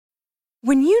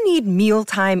When you need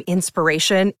mealtime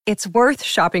inspiration, it's worth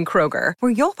shopping Kroger,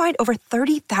 where you'll find over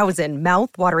 30,000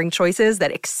 mouth-watering choices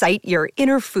that excite your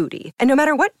inner foodie. And no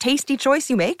matter what tasty choice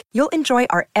you make, you'll enjoy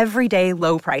our everyday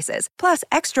low prices, plus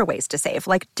extra ways to save,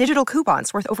 like digital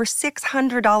coupons worth over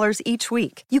 $600 each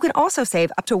week. You can also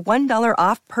save up to $1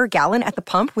 off per gallon at the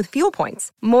pump with fuel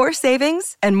points. More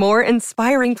savings and more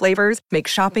inspiring flavors make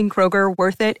shopping Kroger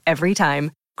worth it every time.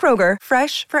 Kroger,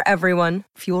 fresh for everyone.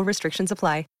 Fuel restrictions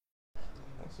apply.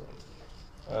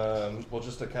 Well,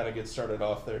 just to kind of get started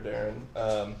off there, Darren,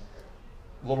 a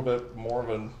little bit more of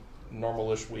a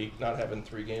normal-ish week, not having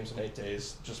 3 games in 8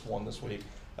 days, just 1 this week.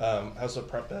 How's the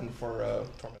prep been for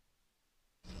tournament?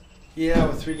 Yeah,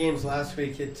 with 3 games last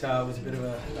week, it was a bit of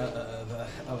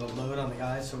a load on the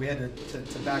guys, so we had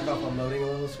to back off on loading a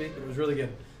little this week, but it was really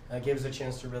good. It gave us a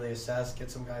chance to really assess, get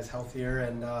some guys healthier,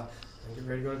 and get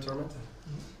ready to go to tournament.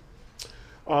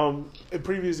 In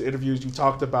previous interviews, you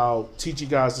talked about teaching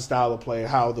guys the style of play,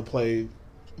 how to play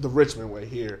the Richmond way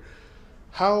here.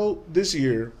 How this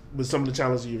year, with some of the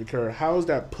challenges you've incurred, how has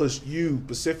that pushed you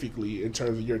specifically in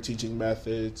terms of your teaching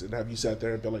methods? And have you sat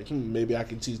there and been like, maybe I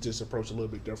can teach this approach a little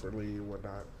bit differently and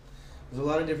whatnot? There's a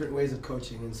lot of different ways of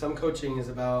coaching, and some coaching is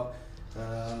about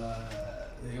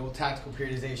the old tactical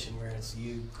periodization, where it's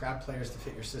you grab players to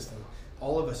fit your system.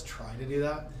 All of us try to do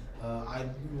that. I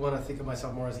want to think of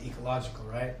myself more as ecological,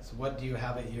 right? So what do you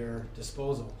have at your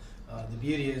disposal? The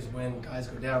beauty is when guys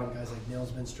go down, guys like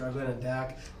Neil's been struggling, and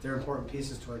Dak, they're important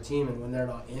pieces to our team, and when they're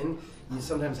not in, you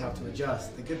sometimes have to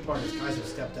adjust. The good part is guys have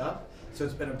stepped up, so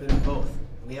it's been a bit of both.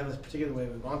 We have a particular way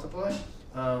we want to play,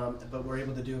 but we're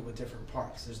able to do it with different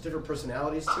parts. There's different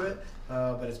personalities to it,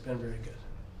 but it's been very good.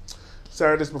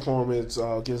 Saturday's performance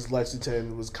against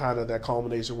Lexington was kind of that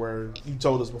culmination where you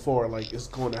told us before, like, it's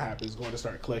going to happen, it's going to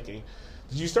start clicking.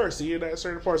 Did you start seeing that in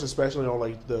certain parts, especially on,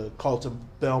 like, the Carlton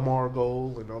Belmar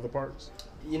goal and other parts?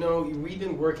 You know, we've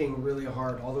been working really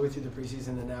hard all the way through the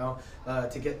preseason and now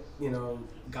to get,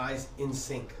 guys in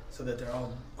sync so that they're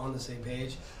all on the same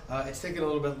page. It's taken a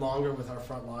little bit longer with our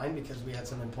front line because we had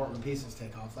some important pieces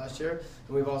take off last year.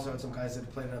 And we've also had some guys that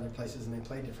have played in other places and they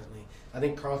play differently. I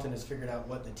think Carlton has figured out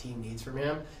what the team needs from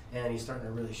him, and he's starting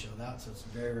to really show that. So it's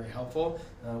very, very helpful.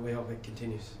 We hope it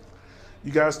continues.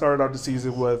 You guys started out the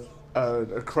season with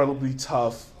an incredibly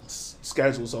tough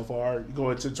schedule so far. You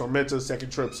go into Tormenta's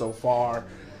second trip so far.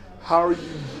 How are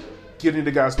you getting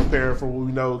the guys prepared for what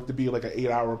we know to be like an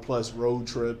 8-hour plus road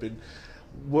trip, and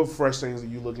what fresh things are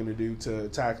you looking to do to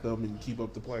attack them and keep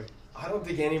up the play? I don't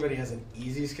think anybody has an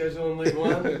easy schedule in League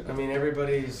One. I mean,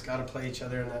 everybody's got to play each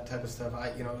other and that type of stuff.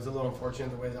 It was a little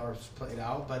unfortunate the way ours played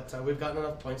out, but we've gotten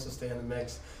enough points to stay in the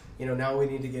mix. Now we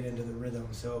need to get into the rhythm.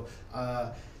 So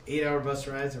 8-hour bus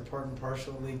rides are part and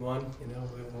parcel of League One.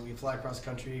 When we fly across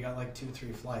country, you got like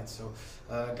 2-3 flights. So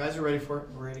guys are ready for it.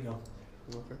 We're ready to go.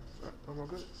 Okay. I'm all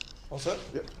good. All set?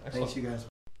 Yep. Thanks, you guys.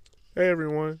 Hey,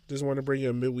 everyone. Just want to bring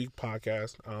you a midweek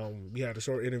podcast. We had a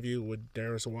short interview with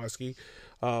Darren Sawatzky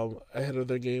ahead of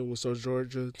their game with South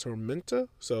Georgia Tormenta.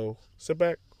 So sit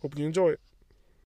back. Hope you enjoy it.